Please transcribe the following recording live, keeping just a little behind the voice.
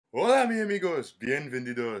Hola, mi amigos,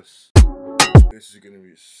 bienvenidos. This is gonna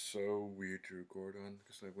be so weird to record on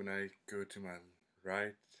because, like, when I go to my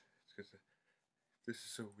right, it's 'cause, this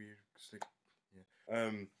is so weird. It's like,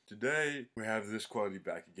 yeah. Today we have this quality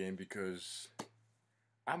back again because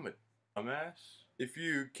I'm a dumbass. If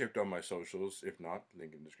you kept on my socials, if not,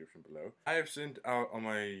 link in the description below. I have sent out on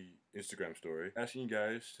my Instagram story asking you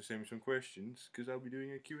guys to send me some questions because I'll be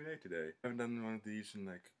doing a Q&A today. I haven't done one of these in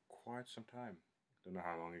like quite some time. Don't know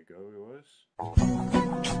how long ago it was.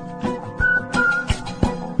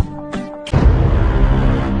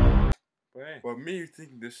 But hey, well, me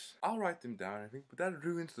thinking this, I'll write them down, I think, but that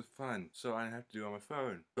ruins the fun. So I have to do it on my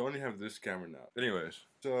phone. So I only have this camera now. Anyways,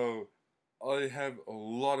 so I have a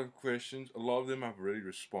lot of questions. A lot of them I've already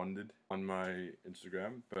responded on my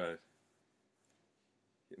Instagram, but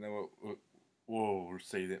you know what? We'll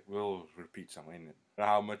say that we'll repeat some in it.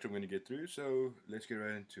 How much I'm gonna get through, so let's get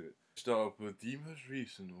right into it. Start off with the most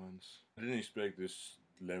recent ones. I didn't expect this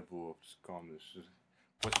level of calmness.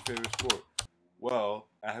 What's your favorite sport? Well,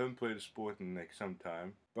 I haven't played a sport in like some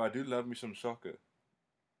time, but I do love me some soccer.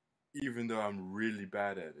 Even though I'm really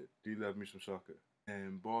bad at it, do love me some soccer.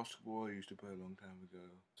 And basketball, I used to play a long time ago.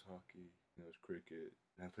 It's hockey, it's cricket,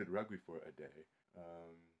 and I played rugby for a day.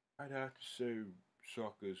 Um, I'd have to say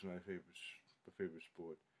soccer is my favorite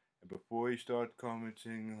sport. And before you start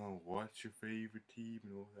commenting on what's your favorite team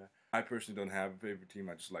and all that, I personally don't have a favorite team.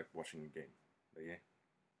 I just like watching the game. Okay.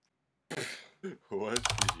 What is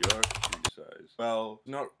your shoe size? Well,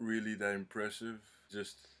 not really that impressive.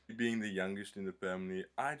 Just being the youngest in the family,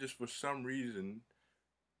 I just for some reason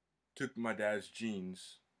took my dad's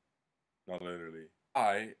jeans. Not literally.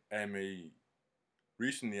 I am a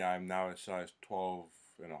recently I'm now a size 12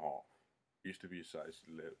 and a half. Used to be a size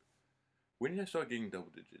 11. When did I start getting double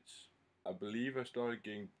digits? I believe I started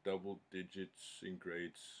getting double digits in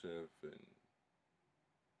grade 7.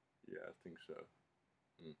 Yeah, I think so.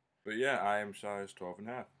 Mm. But yeah, I am size 12 and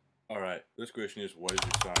a half. Alright, this question is what is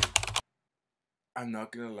your sign? I'm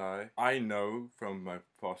not gonna lie. I know from my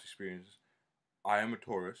past experiences, I am a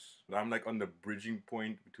Taurus. But I'm like on the bridging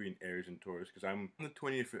point between Aries and Taurus because I'm on the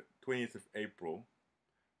 20th of April,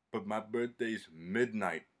 but my birthday is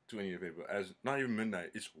midnight 20th of April. As not even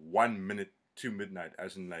midnight, it's 1 minute to midnight,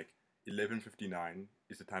 as in like 11:59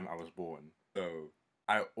 is the time I was born. So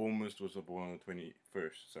I almost was born on the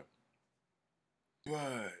 21st. So,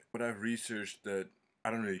 but I've researched that I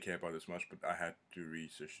don't really care about this much, but I had to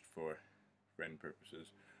research for friend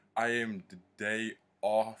purposes. I am the day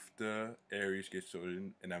after Aries gets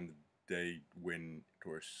started, and I'm the day when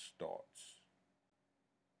Taurus starts.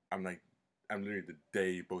 I'm like, I'm literally the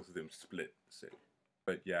day both of them split. So,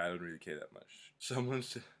 but yeah, I don't really care that much. Someone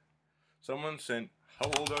sent,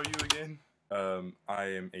 how old are you again? I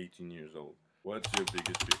am 18 years old. What's your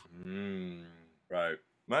biggest fear? Right.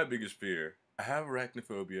 My biggest fear. I have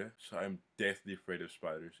arachnophobia, so I'm deathly afraid of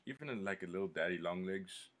spiders. Even in like a little daddy long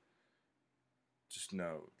legs, just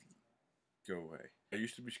no, go away. I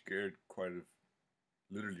used to be scared quite of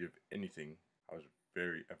literally of anything. I was a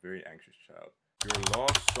very anxious child. Your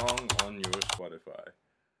last song on your Spotify.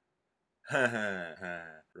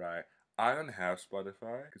 Right. I don't have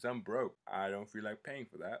Spotify because I'm broke. I don't feel like paying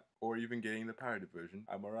for that or even getting the pirated version.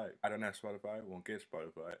 I'm alright. I don't have Spotify, won't get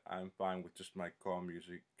Spotify. I'm fine with just my car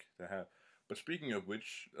music to have. But speaking of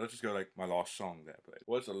which, let's just go like my last song that I played.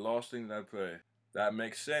 What's the last thing that I played? That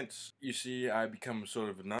makes sense. You see, I become sort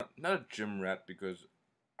of not a gym rat because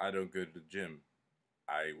I don't go to the gym.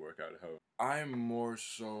 I work out at home. I'm more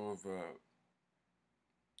so of a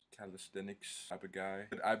calisthenics type of guy.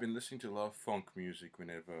 But I've been listening to a lot of funk music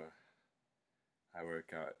whenever I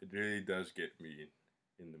work out. It really does get me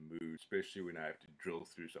in the mood, especially when I have to drill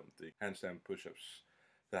through something. Handstand push-ups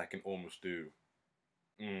that I can almost do.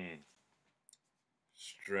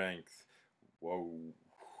 Strength. Whoa.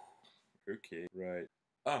 Okay, right.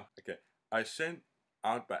 Oh, okay. I sent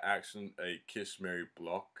out by accident a Kiss Mary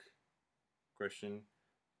block question.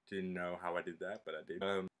 Didn't know how I did that, but I did.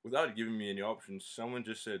 Without giving me any options, someone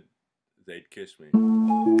just said they'd kiss me.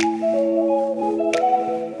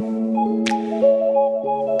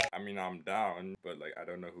 I mean, I'm down, but like, I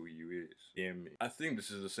don't know who you is. DM me. I think this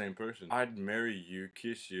is the same person. I'd marry you,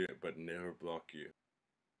 kiss you, but never block you.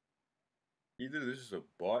 Either this is a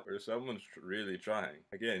bot or someone's really trying.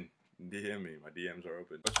 Again, DM me. My DMs are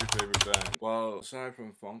open. What's your favorite band? Well, aside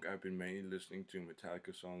from funk, I've been mainly listening to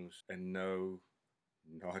Metallica songs, and no,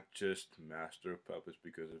 not just Master of Puppets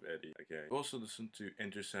because of Eddie. Okay. Also listen to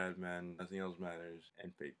Enter Sandman, Nothing Else Matters,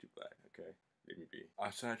 and Fade to Black. Okay. Leave me be.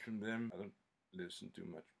 Aside from them, I don't listen to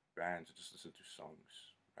much bands. I just listen to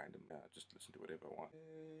songs. Random. Yeah, just listen to whatever I want.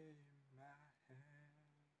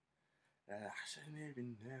 I shouldn't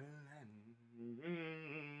even know.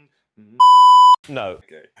 No.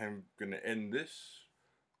 Okay, I'm gonna end this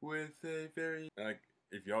with a very, like,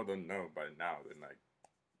 if y'all don't know by now, then like,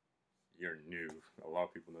 you're new. A lot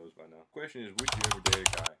of people knows by now. Question is, would you ever date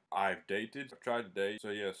a guy? I've dated. I've tried to date.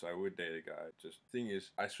 So yes, I would date a guy. Just thing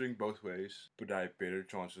is, I swing both ways. But I have better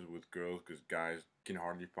chances with girls because guys can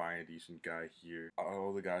hardly find a decent guy here.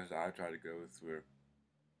 All the guys that I tried to go with were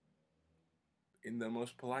in the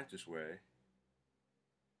most politest way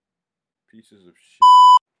pieces of shit.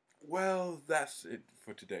 Well, that's it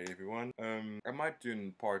for today, everyone. I might do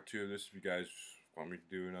in part 2 of this if you guys want me to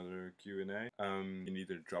do another Q&A. You can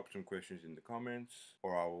either drop some questions in the comments,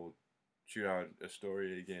 or I will shoot out a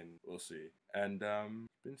story again. We'll see. And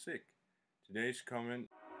it's been sick. Today's comment.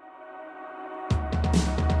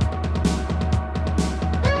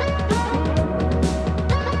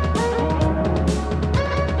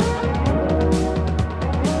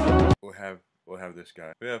 We'll have this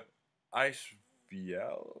guy. We have Ice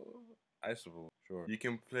VL. Iceville. Sure. You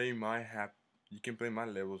can play my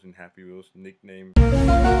levels in Happy Wheels. Nickname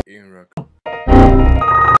Inrock.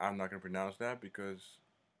 I'm not gonna pronounce that because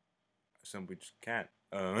some we just can't.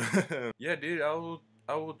 Yeah, dude. I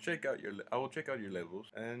will check out your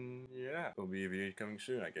levels, and yeah, there'll be a video coming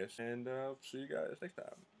soon, I guess. And see you guys next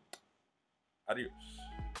time. Adios.